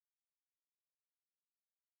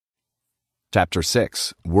Chapter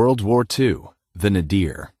 6, World War II, the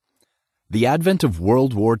Nadir. The advent of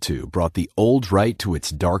World War II brought the old right to its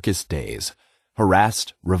darkest days.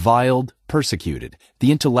 Harassed, reviled, persecuted,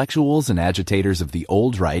 the intellectuals and agitators of the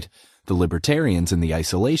old right, the libertarians and the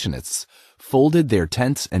isolationists, folded their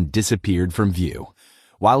tents and disappeared from view.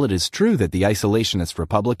 While it is true that the isolationist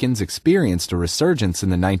Republicans experienced a resurgence in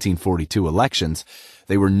the 1942 elections,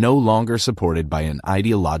 they were no longer supported by an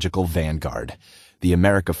ideological vanguard. The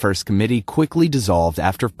America First Committee quickly dissolved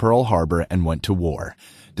after Pearl Harbor and went to war.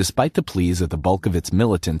 Despite the pleas of the bulk of its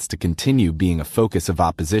militants to continue being a focus of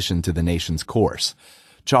opposition to the nation's course,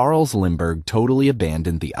 Charles Lindbergh totally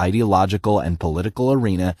abandoned the ideological and political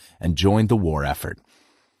arena and joined the war effort.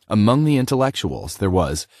 Among the intellectuals, there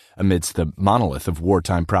was, amidst the monolith of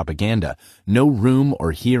wartime propaganda, no room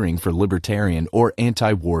or hearing for libertarian or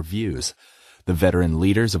anti-war views. The veteran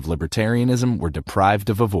leaders of libertarianism were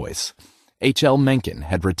deprived of a voice. H.L. Mencken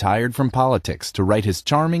had retired from politics to write his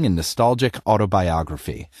charming and nostalgic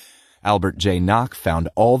autobiography. Albert J. Nock found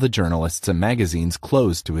all the journalists and magazines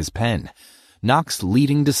closed to his pen. Nock's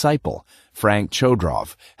leading disciple, Frank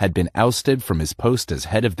Chodrov, had been ousted from his post as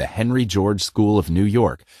head of the Henry George School of New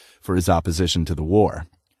York for his opposition to the war.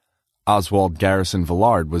 Oswald Garrison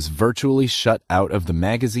Villard was virtually shut out of the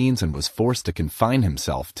magazines and was forced to confine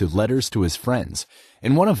himself to letters to his friends.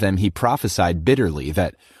 In one of them he prophesied bitterly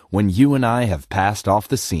that, "When you and I have passed off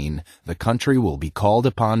the scene, the country will be called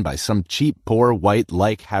upon by some cheap poor white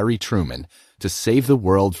like Harry Truman to save the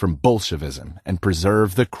world from Bolshevism and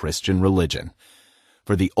preserve the Christian religion."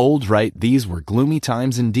 For the old right, these were gloomy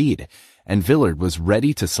times indeed, and Villard was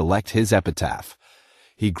ready to select his epitaph.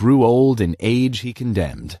 He grew old in age he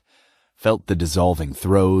condemned, felt the dissolving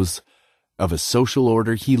throes of a social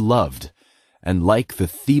order he loved, and like the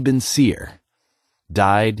Theban seer,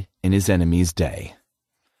 died in his enemy's day.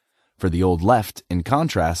 For the old left, in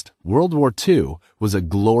contrast, World War II was a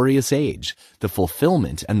glorious age, the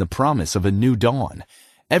fulfillment and the promise of a new dawn.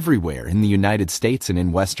 Everywhere in the United States and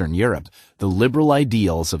in Western Europe, the liberal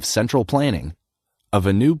ideals of central planning, of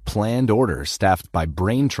a new planned order staffed by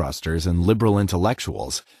brain trusters and liberal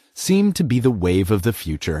intellectuals, seemed to be the wave of the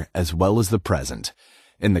future as well as the present.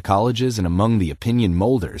 In the colleges and among the opinion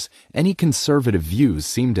molders, any conservative views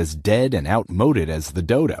seemed as dead and outmoded as the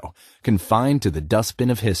dodo, confined to the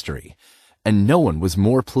dustbin of history. And no one was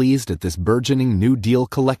more pleased at this burgeoning New Deal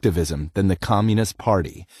collectivism than the Communist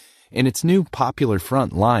Party. In its new Popular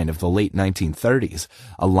Front line of the late 1930s,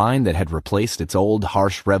 a line that had replaced its old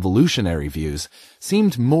harsh revolutionary views,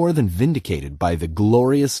 seemed more than vindicated by the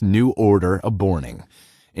glorious new order aborning.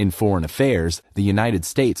 In foreign affairs, the United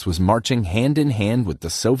States was marching hand in hand with the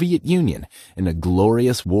Soviet Union in a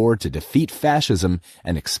glorious war to defeat fascism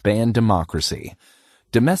and expand democracy.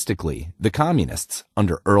 Domestically, the Communists,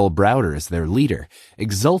 under Earl Browder as their leader,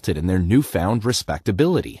 exulted in their newfound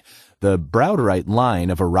respectability. The Browderite line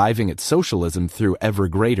of arriving at socialism through ever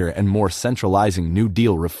greater and more centralizing New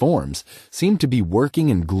Deal reforms seemed to be working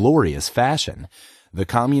in glorious fashion. The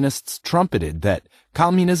Communists trumpeted that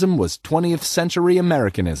communism was 20th century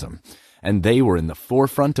Americanism, and they were in the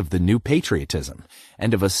forefront of the new patriotism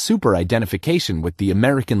and of a super-identification with the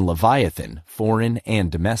American Leviathan, foreign and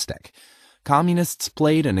domestic. Communists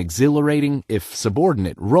played an exhilarating, if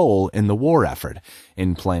subordinate, role in the war effort,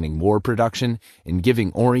 in planning war production, in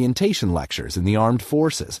giving orientation lectures in the armed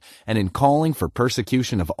forces, and in calling for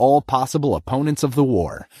persecution of all possible opponents of the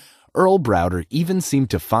war. Earl Browder even seemed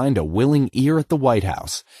to find a willing ear at the White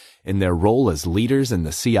House. In their role as leaders in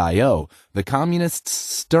the CIO, the Communists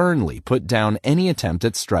sternly put down any attempt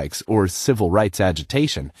at strikes or civil rights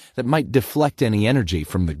agitation that might deflect any energy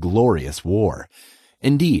from the glorious war.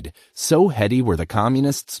 Indeed, so heady were the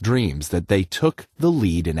Communists' dreams that they took the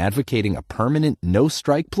lead in advocating a permanent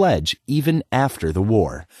no-strike pledge even after the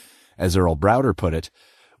war. As Earl Browder put it,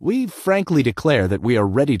 "We frankly declare that we are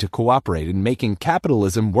ready to cooperate in making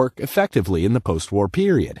capitalism work effectively in the post-war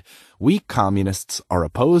period. We Communists are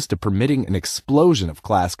opposed to permitting an explosion of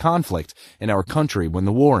class conflict in our country when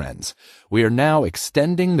the war ends. We are now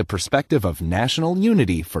extending the perspective of national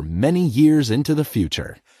unity for many years into the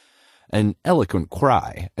future." An eloquent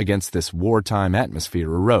cry against this wartime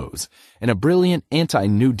atmosphere arose in a brilliant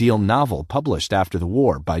anti-New Deal novel published after the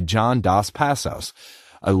war by John Dos Passos,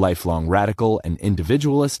 a lifelong radical and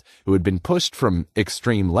individualist who had been pushed from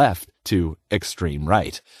extreme left to extreme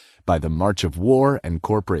right by the march of war and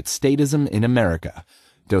corporate statism in America.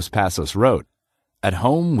 Dos Passos wrote, "At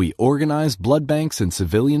home, we organized blood banks in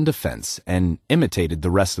civilian defense and imitated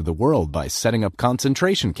the rest of the world by setting up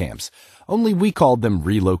concentration camps, only we called them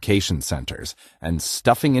relocation centers, and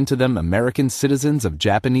stuffing into them American citizens of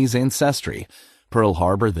Japanese ancestry. Pearl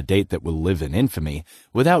Harbor the date that will live in infamy,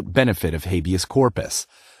 without benefit of habeas corpus.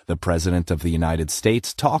 The President of the United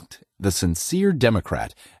States talked the sincere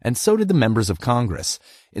Democrat, and so did the members of Congress.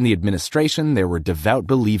 In the administration, there were devout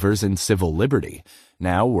believers in civil liberty.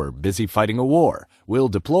 Now we're busy fighting a war. We'll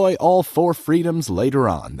deploy all 4 freedoms later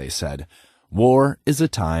on, they said. War is a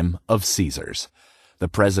time of Caesars. The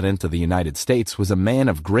President of the United States was a man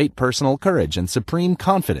of great personal courage and supreme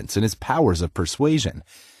confidence in his powers of persuasion.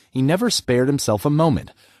 He never spared himself a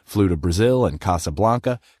moment. Flew to Brazil and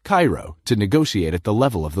Casablanca, Cairo, to negotiate at the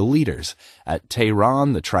level of the leaders. At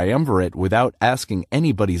Tehran, the triumvirate, without asking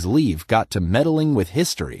anybody's leave, got to meddling with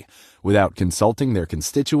history. Without consulting their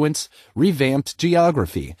constituents, revamped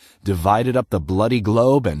geography, divided up the bloody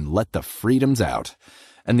globe, and let the freedoms out.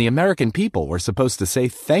 And the American people were supposed to say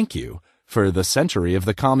thank you for the century of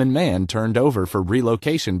the common man turned over for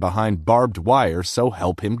relocation behind barbed wire, so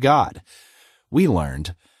help him God. We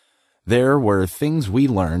learned. There were things we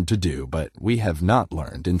learned to do, but we have not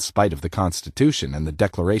learned, in spite of the Constitution and the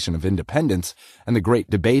Declaration of Independence and the great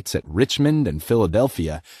debates at Richmond and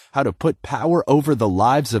Philadelphia, how to put power over the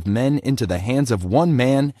lives of men into the hands of one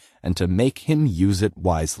man and to make him use it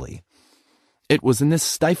wisely. It was in this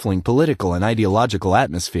stifling political and ideological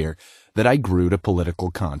atmosphere that I grew to political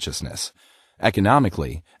consciousness.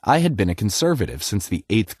 Economically, I had been a conservative since the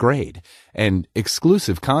 8th grade, and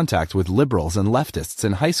exclusive contact with liberals and leftists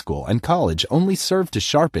in high school and college only served to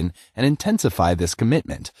sharpen and intensify this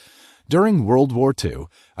commitment. During World War II,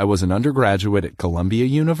 I was an undergraduate at Columbia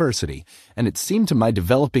University, and it seemed to my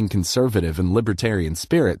developing conservative and libertarian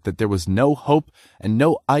spirit that there was no hope and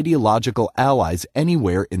no ideological allies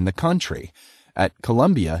anywhere in the country. At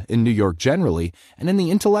Columbia, in New York generally, and in the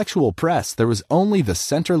intellectual press, there was only the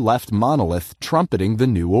center-left monolith trumpeting the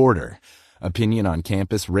new order. Opinion on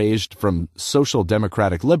campus ranged from social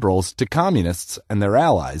democratic liberals to communists and their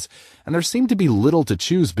allies, and there seemed to be little to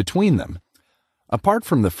choose between them. Apart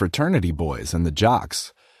from the fraternity boys and the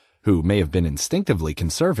jocks, who may have been instinctively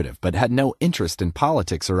conservative but had no interest in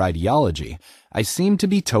politics or ideology, I seemed to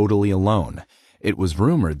be totally alone. It was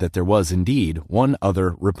rumored that there was indeed one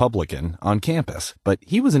other Republican on campus, but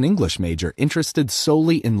he was an English major interested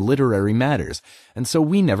solely in literary matters, and so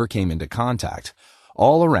we never came into contact.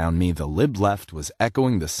 All around me, the lib-left was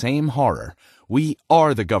echoing the same horror. We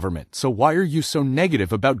are the government, so why are you so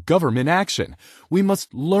negative about government action? We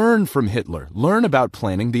must learn from Hitler, learn about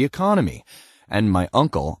planning the economy. And my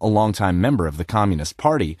uncle, a longtime member of the Communist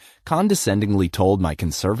Party, condescendingly told my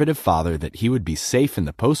conservative father that he would be safe in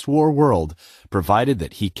the post-war world, provided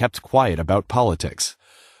that he kept quiet about politics.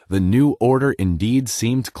 The new order indeed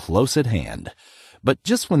seemed close at hand. But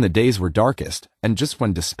just when the days were darkest, and just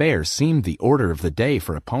when despair seemed the order of the day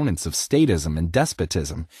for opponents of statism and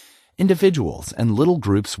despotism, individuals and little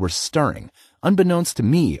groups were stirring, unbeknownst to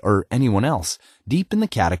me or anyone else, deep in the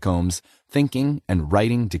catacombs, thinking and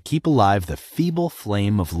writing to keep alive the feeble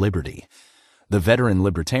flame of liberty. The veteran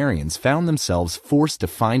libertarians found themselves forced to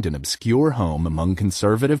find an obscure home among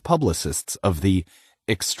conservative publicists of the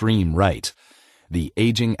extreme right. The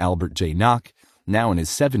aging Albert J. Nock, now in his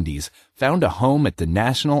 70s, found a home at the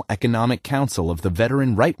National Economic Council of the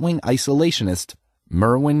veteran right-wing isolationist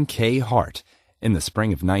Merwin K. Hart. In the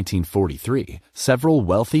spring of 1943, several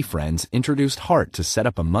wealthy friends introduced Hart to set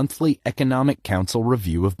up a monthly Economic Council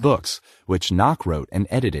review of books, which Nock wrote and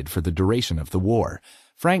edited for the duration of the war.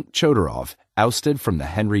 Frank Chodorov, ousted from the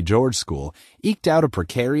Henry George School, eked out a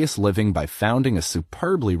precarious living by founding a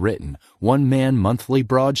superbly written, one-man monthly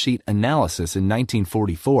broadsheet analysis in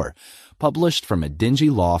 1944, published from a dingy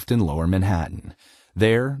loft in Lower Manhattan.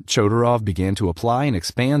 There, Chodorov began to apply and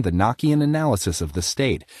expand the Nockian analysis of the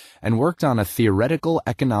state, and worked on a theoretical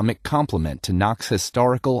economic complement to Nock's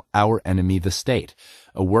historical Our Enemy the State,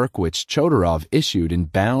 a work which Chodorov issued in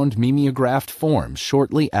bound mimeographed form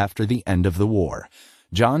shortly after the end of the war.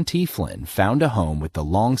 John T. Flynn found a home with the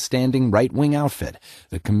long-standing right-wing outfit,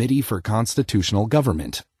 the Committee for Constitutional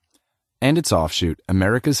Government, and its offshoot,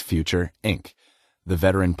 America's Future, Inc. The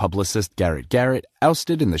veteran publicist Garrett,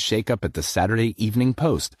 ousted in the shakeup at the Saturday Evening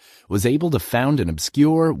Post, was able to found an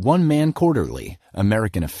obscure one-man quarterly,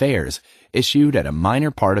 American Affairs, issued at a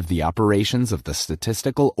minor part of the operations of the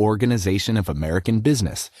Statistical Organization of American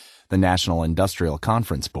Business, the National Industrial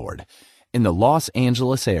Conference Board. In the Los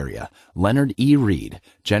Angeles area, Leonard E. Reed,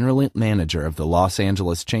 general manager of the Los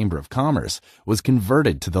Angeles Chamber of Commerce, was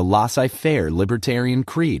converted to the laissez-faire libertarian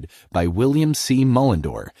creed by William C.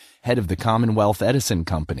 Mullendore, head of the Commonwealth Edison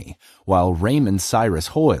Company, while Raymond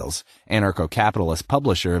Cyrus Hoyles, anarcho-capitalist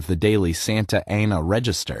publisher of the daily Santa Ana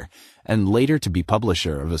Register, and later to be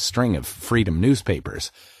publisher of a string of freedom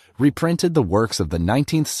newspapers, reprinted the works of the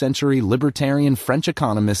 19th-century libertarian French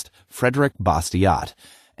economist Frédéric Bastiat,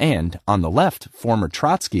 and, on the left, former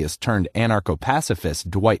Trotskyist turned anarcho-pacifist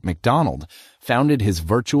Dwight MacDonald founded his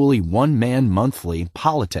virtually one-man monthly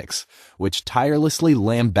Politics, which tirelessly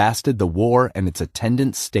lambasted the war and its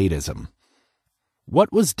attendant statism.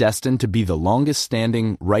 What was destined to be the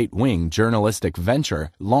longest-standing right-wing journalistic venture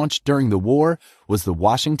launched during the war was the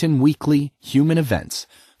Washington weekly Human Events,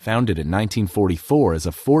 founded in 1944 as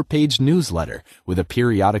a 4-page newsletter with a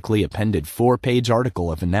periodically appended 4-page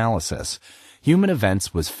article of analysis. Human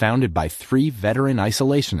Events was founded by 3 veteran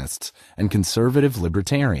isolationists and conservative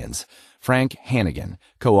libertarians. Frank Hannigan,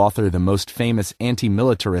 co-author of the most famous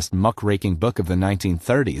anti-militarist muckraking book of the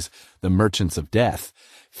 1930s, The Merchants of Death;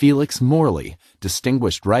 Felix Morley,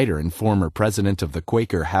 distinguished writer and former president of the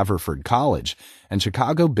Quaker Haverford College; and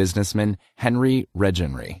Chicago businessman Henry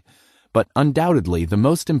Regenry. But undoubtedly the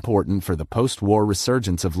most important for the post-war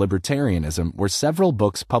resurgence of libertarianism were several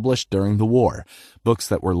books published during the war, books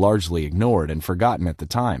that were largely ignored and forgotten at the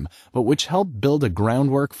time, but which helped build a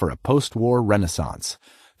groundwork for a post-war renaissance.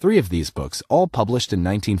 3 of these books, all published in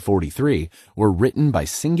 1943, were written by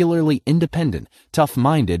singularly independent,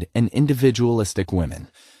 tough-minded, and individualistic women.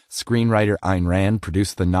 Screenwriter Ayn Rand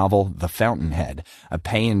produced the novel The Fountainhead, a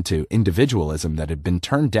paean to individualism that had been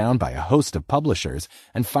turned down by a host of publishers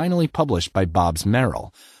and finally published by Bobbs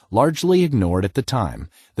Merrill. Largely ignored at the time,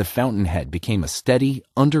 The Fountainhead became a steady,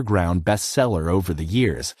 underground bestseller over the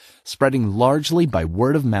years, spreading largely by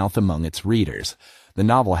word of mouth among its readers. The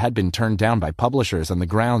novel had been turned down by publishers on the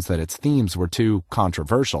grounds that its themes were too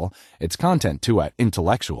controversial, its content too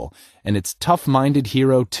intellectual, and its tough-minded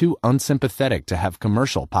hero too unsympathetic to have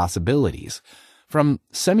commercial possibilities. From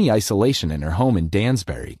semi-isolation in her home in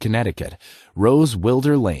Dansbury, Connecticut, Rose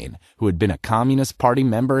Wilder Lane, who had been a Communist Party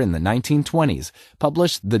member in the 1920s,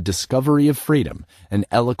 published The Discovery of Freedom, an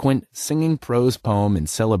eloquent, singing prose poem in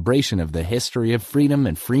celebration of the history of freedom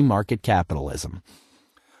and free market capitalism.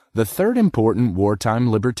 The third important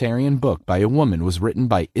wartime libertarian book by a woman was written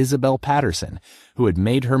by Isabel Patterson, who had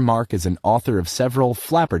made her mark as an author of several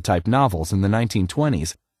flapper-type novels in the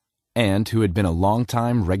 1920s, and who had been a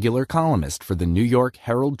long-time regular columnist for the New York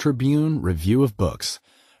Herald Tribune Review of Books.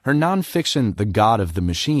 Her nonfiction, The God of the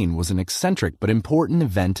Machine, was an eccentric but important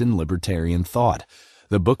event in libertarian thought.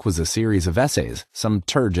 The book was a series of essays, some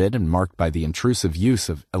turgid and marked by the intrusive use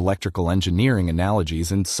of electrical engineering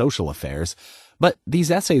analogies in social affairs, but these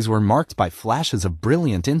essays were marked by flashes of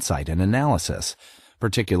brilliant insight and analysis.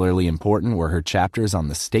 Particularly important were her chapters on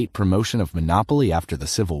the state promotion of monopoly after the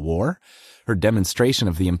Civil War, her demonstration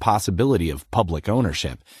of the impossibility of public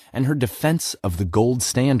ownership, and her defense of the gold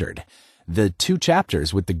standard. The 2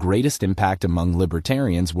 chapters with the greatest impact among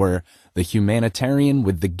libertarians were The Humanitarian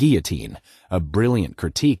with the Guillotine, a brilliant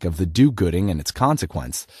critique of the do-gooding and its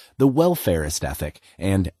consequence, The Welfarist Ethic,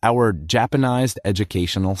 and Our Japanized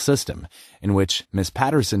Educational System, in which Miss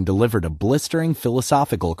Patterson delivered a blistering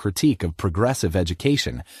philosophical critique of progressive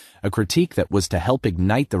education, a critique that was to help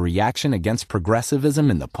ignite the reaction against progressivism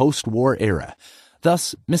in the post-war era.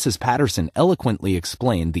 Thus, Mrs. Patterson eloquently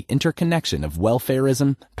explained the interconnection of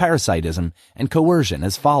welfarism, parasitism, and coercion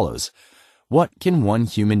as follows. What can one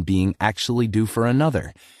human being actually do for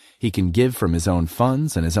another? He can give from his own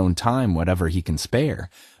funds and his own time whatever he can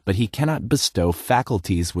spare, but he cannot bestow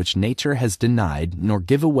faculties which nature has denied, nor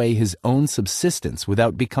give away his own subsistence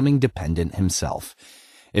without becoming dependent himself.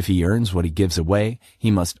 If he earns what he gives away,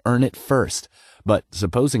 he must earn it first. But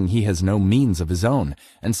supposing he has no means of his own,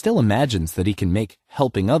 and still imagines that he can make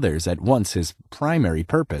helping others at once his primary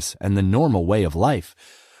purpose and the normal way of life,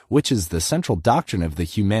 which is the central doctrine of the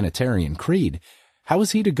humanitarian creed, how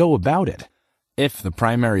is he to go about it? If the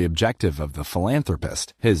primary objective of the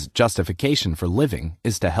philanthropist, his justification for living,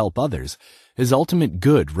 is to help others, his ultimate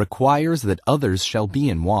good requires that others shall be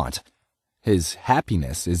in want. His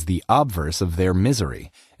happiness is the obverse of their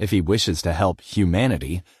misery. If he wishes to help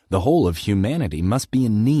humanity, the whole of humanity must be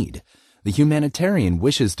in need. The humanitarian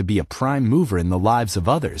wishes to be a prime mover in the lives of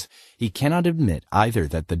others. He cannot admit either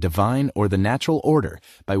that the divine or the natural order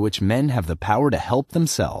by which men have the power to help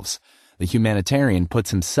themselves. The humanitarian puts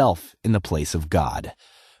himself in the place of God.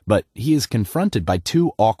 But he is confronted by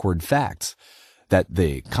 2 awkward facts: that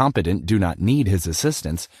the competent do not need his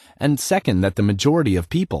assistance, and second, that the majority of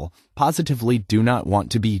people positively do not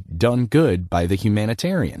want to be done good by the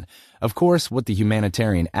humanitarian. Of course, what the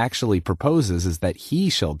humanitarian actually proposes is that he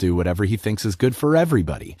shall do whatever he thinks is good for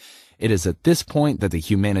everybody. It is at this point that the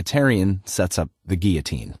humanitarian sets up the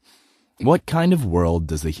guillotine. What kind of world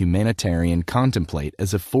does the humanitarian contemplate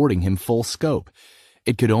as affording him full scope?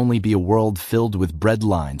 It could only be a world filled with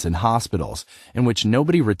breadlines and hospitals, in which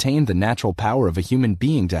nobody retained the natural power of a human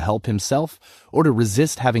being to help himself or to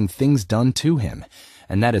resist having things done to him.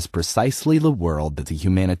 And that is precisely the world that the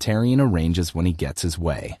humanitarian arranges when he gets his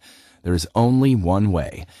way. There is only one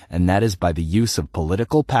way, and that is by the use of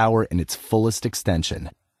political power in its fullest extension.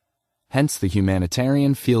 Hence, the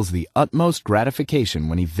humanitarian feels the utmost gratification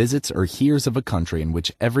when he visits or hears of a country in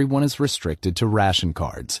which everyone is restricted to ration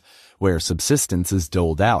cards, where subsistence is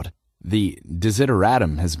doled out. The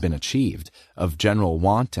desideratum has been achieved of general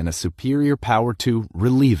want and a superior power to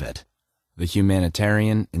relieve it. The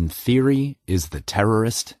humanitarian, in theory, is the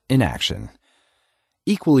terrorist in action.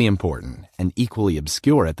 Equally important and equally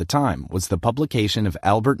obscure at the time was the publication of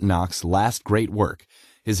Albert Nock's last great work,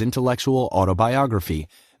 his intellectual autobiography,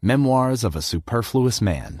 Memoirs of a Superfluous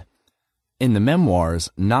Man. In the memoirs,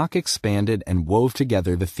 Nock expanded and wove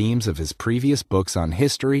together the themes of his previous books on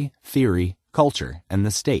history, theory, culture, and the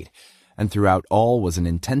state, and throughout all was an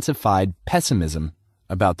intensified pessimism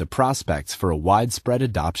about the prospects for a widespread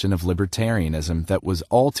adoption of libertarianism that was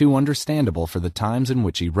all too understandable for the times in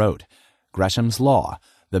which he wrote. Gresham's law,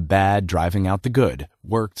 the bad driving out the good,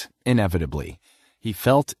 worked inevitably. He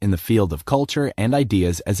felt in the field of culture and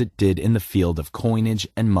ideas as it did in the field of coinage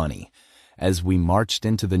and money. As we marched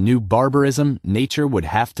into the new barbarism, nature would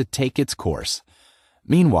have to take its course.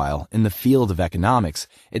 Meanwhile, in the field of economics,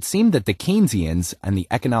 it seemed that the Keynesians and the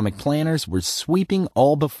economic planners were sweeping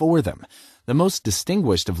all before them. The most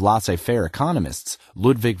distinguished of laissez-faire economists,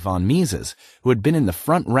 Ludwig von Mises, who had been in the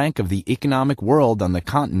front rank of the economic world on the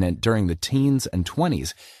continent during the teens and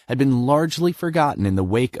 20s, had been largely forgotten in the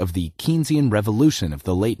wake of the Keynesian revolution of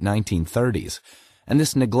the late 1930s. And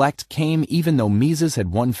this neglect came even though Mises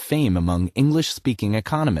had won fame among English-speaking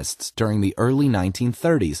economists during the early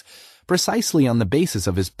 1930s, precisely on the basis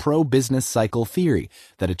of his pro-business cycle theory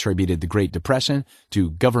that attributed the Great Depression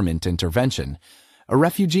to government intervention. A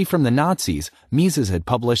refugee from the Nazis, Mises had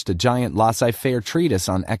published a giant laissez-faire treatise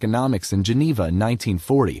on economics in Geneva in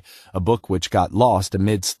 1940, a book which got lost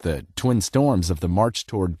amidst the twin storms of the march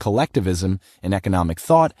toward collectivism in economic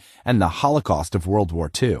thought and the Holocaust of World War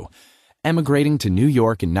II. Emigrating to New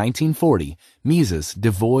York in 1940, Mises,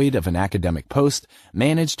 devoid of an academic post,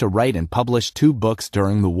 managed to write and publish 2 books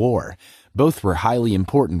during the war. Both were highly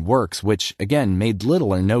important works which, again, made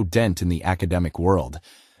little or no dent in the academic world.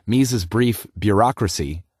 Mises' brief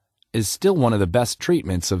Bureaucracy is still one of the best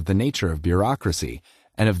treatments of the nature of bureaucracy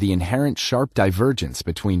and of the inherent sharp divergence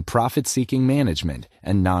between profit-seeking management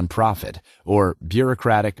and non-profit, or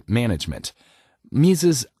bureaucratic management.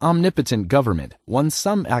 Mises' Omnipotent Government won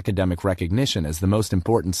some academic recognition as the most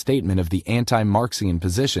important statement of the anti-Marxian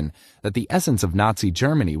position that the essence of Nazi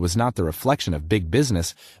Germany was not the reflection of big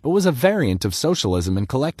business, but was a variant of socialism and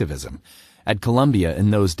collectivism. At Columbia in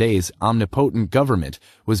those days, Omnipotent Government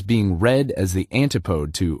was being read as the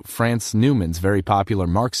antipode to Franz Newman's very popular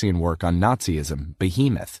Marxian work on Nazism,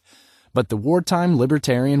 Behemoth. But the wartime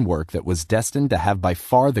libertarian work that was destined to have by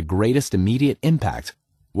far the greatest immediate impact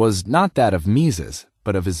was not that of Mises,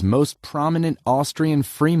 but of his most prominent Austrian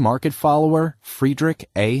free market follower, Friedrich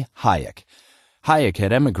A. Hayek. Hayek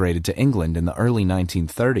had emigrated to England in the early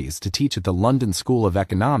 1930s to teach at the London School of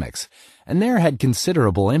Economics, and there had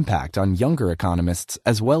considerable impact on younger economists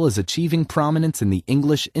as well as achieving prominence in the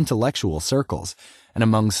English intellectual circles, and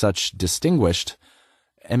among such distinguished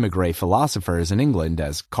émigré philosophers in England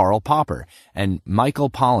as Karl Popper and Michael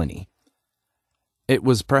Polanyi. It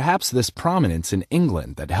was perhaps this prominence in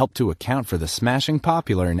England that helped to account for the smashing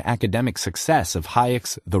popular and academic success of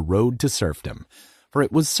Hayek's The Road to Serfdom, for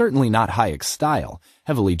it was certainly not Hayek's style,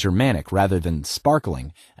 heavily Germanic rather than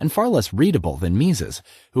sparkling, and far less readable than Mises,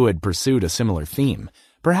 who had pursued a similar theme.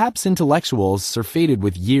 Perhaps intellectuals, surfeited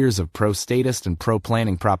with years of pro-statist and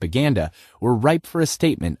pro-planning propaganda, were ripe for a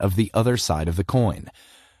statement of the other side of the coin.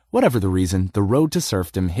 Whatever the reason, The Road to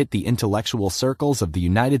Serfdom hit the intellectual circles of the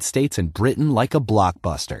United States and Britain like a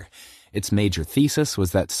blockbuster. Its major thesis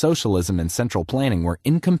was that socialism and central planning were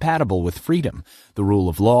incompatible with freedom, the rule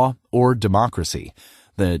of law, or democracy.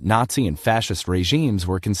 The Nazi and fascist regimes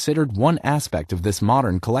were considered one aspect of this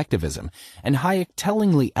modern collectivism, and Hayek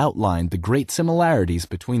tellingly outlined the great similarities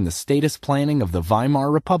between the statist planning of the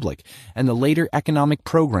Weimar Republic and the later economic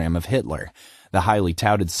program of Hitler. The highly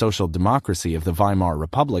touted social democracy of the Weimar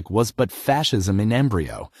Republic was but fascism in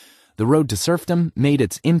embryo. The Road to Serfdom made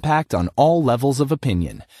its impact on all levels of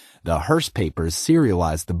opinion. The Hearst papers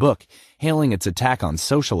serialized the book, hailing its attack on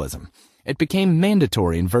socialism. It became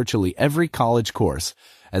mandatory in virtually every college course,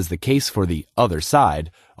 as the case for the other side,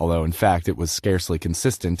 although in fact it was scarcely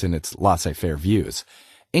consistent in its laissez-faire views.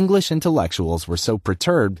 English intellectuals were so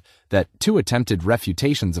perturbed that 2 attempted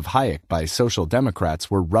refutations of Hayek by social democrats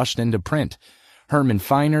were rushed into print. Hermann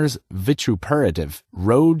Feiner's vituperative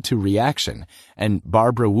Road to Reaction and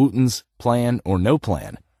Barbara Wooten's Plan or No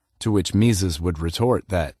Plan, to which Mises would retort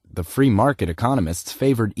that the free market economists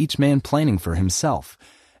favored each man planning for himself,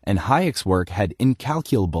 and Hayek's work had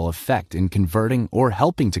incalculable effect in converting or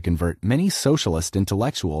helping to convert many socialist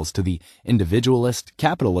intellectuals to the individualist,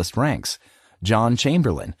 capitalist ranks. John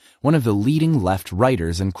Chamberlain, one of the leading left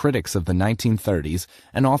writers and critics of the 1930s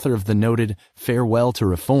and author of the noted Farewell to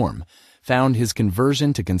Reform, found his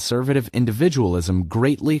conversion to conservative individualism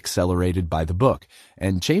greatly accelerated by the book,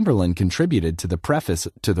 and Chamberlain contributed to the preface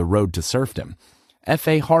to The Road to Serfdom.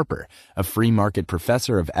 F.A. Harper, a free market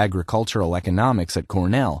professor of agricultural economics at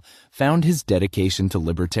Cornell, found his dedication to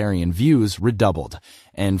libertarian views redoubled,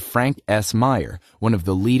 and Frank S. Meyer, one of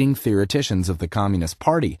the leading theoreticians of the Communist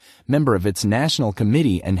Party, member of its national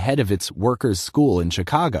committee and head of its workers' school in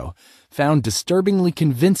Chicago, found disturbingly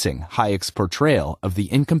convincing Hayek's portrayal of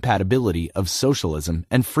the incompatibility of socialism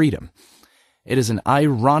and freedom. It is an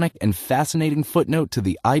ironic and fascinating footnote to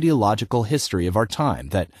the ideological history of our time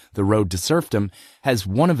that The Road to Serfdom has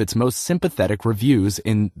one of its most sympathetic reviews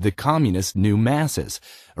in The Communist New Masses,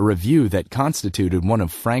 a review that constituted one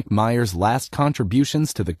of Frank Meyer's last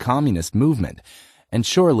contributions to the communist movement. And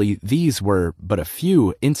surely these were but a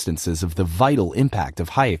few instances of the vital impact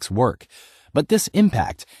of Hayek's work. But this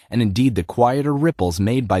impact, and indeed the quieter ripples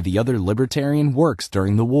made by the other libertarian works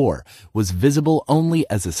during the war, was visible only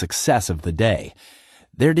as a success of the day.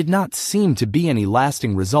 There did not seem to be any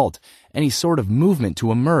lasting result, any sort of movement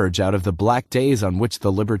to emerge out of the black days on which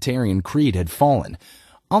the libertarian creed had fallen.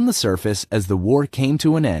 On the surface, as the war came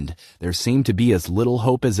to an end, there seemed to be as little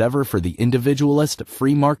hope as ever for the individualist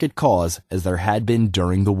free market cause as there had been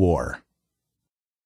during the war.